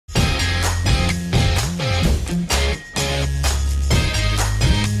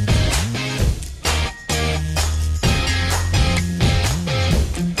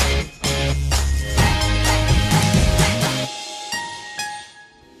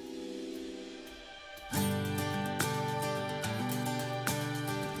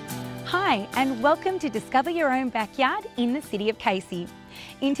Hi, and welcome to Discover Your Own Backyard in the City of Casey.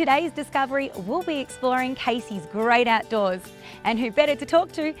 In today's Discovery, we'll be exploring Casey's great outdoors. And who better to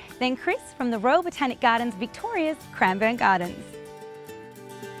talk to than Chris from the Royal Botanic Gardens, Victoria's Cranbourne Gardens.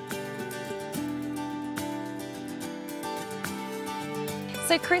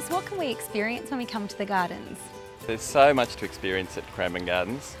 So Chris, what can we experience when we come to the gardens? There's so much to experience at Cranbourne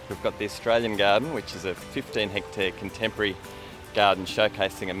Gardens. We've got the Australian Garden, which is a 15-hectare contemporary garden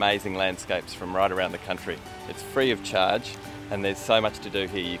showcasing amazing landscapes from right around the country. It's free of charge and there's so much to do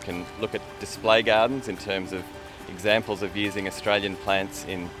here. You can look at display gardens in terms of examples of using Australian plants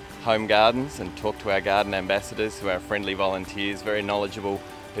in home gardens and talk to our garden ambassadors who are friendly volunteers, very knowledgeable,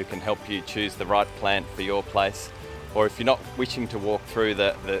 who can help you choose the right plant for your place. Or if you're not wishing to walk through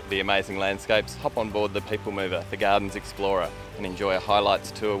the amazing landscapes, hop on board the People Mover, the Gardens Explorer, and enjoy a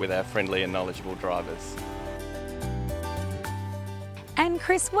highlights tour with our friendly and knowledgeable drivers. And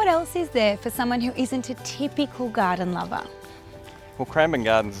Chris, what else is there for someone who isn't a typical garden lover? Well, Cranbourne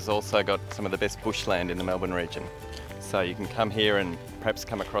Gardens has also got some of the best bushland in the Melbourne region. So you can come here and perhaps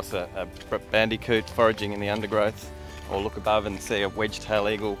come across a bandicoot foraging in the undergrowth, or look above and see a wedge-tailed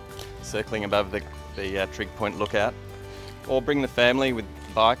eagle circling above the Trig Point lookout. Or bring the family with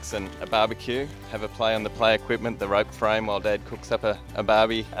bikes and a barbecue, have a play on the play equipment, the rope frame while Dad cooks up a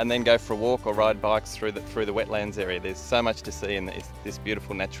barbie, and then go for a walk or ride bikes through the wetlands area. There's so much to see in this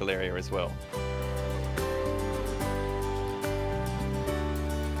beautiful natural area as well.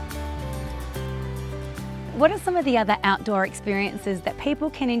 What are some of the other outdoor experiences that people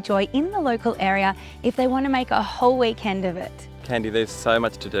can enjoy in the local area if they want to make a whole weekend of it? Candy, there's so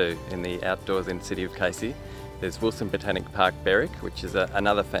much to do in the outdoors in the City of Casey. There's Botanic Park Berwick, which is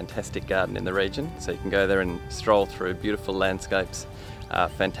another fantastic garden in the region. So you can go there and stroll through beautiful landscapes,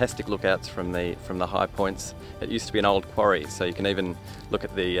 fantastic lookouts from the high points. It used to be an old quarry, so you can even look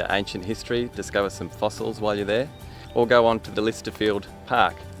at the ancient history, discover some fossils while you're there. Or go on to the Lysterfield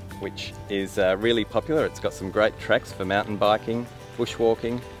Park, which is really popular. It's got some great tracks for mountain biking,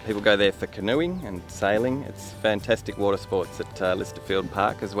 bushwalking. People go there for canoeing and sailing. It's fantastic water sports at Lysterfield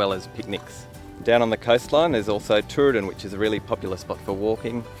Park, as well as picnics. Down on the coastline there's also Tooradin, which is a really popular spot for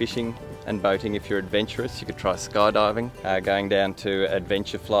walking, fishing and boating. If you're adventurous, you could try skydiving, going down to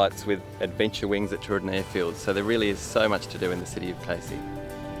adventure flights with adventure wings at Tooradin Airfield. So there really is so much to do in the City of Casey.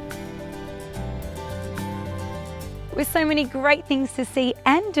 With so many great things to see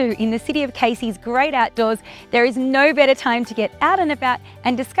and do in the City of Casey's great outdoors, there is no better time to get out and about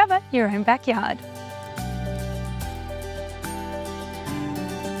and discover your own backyard.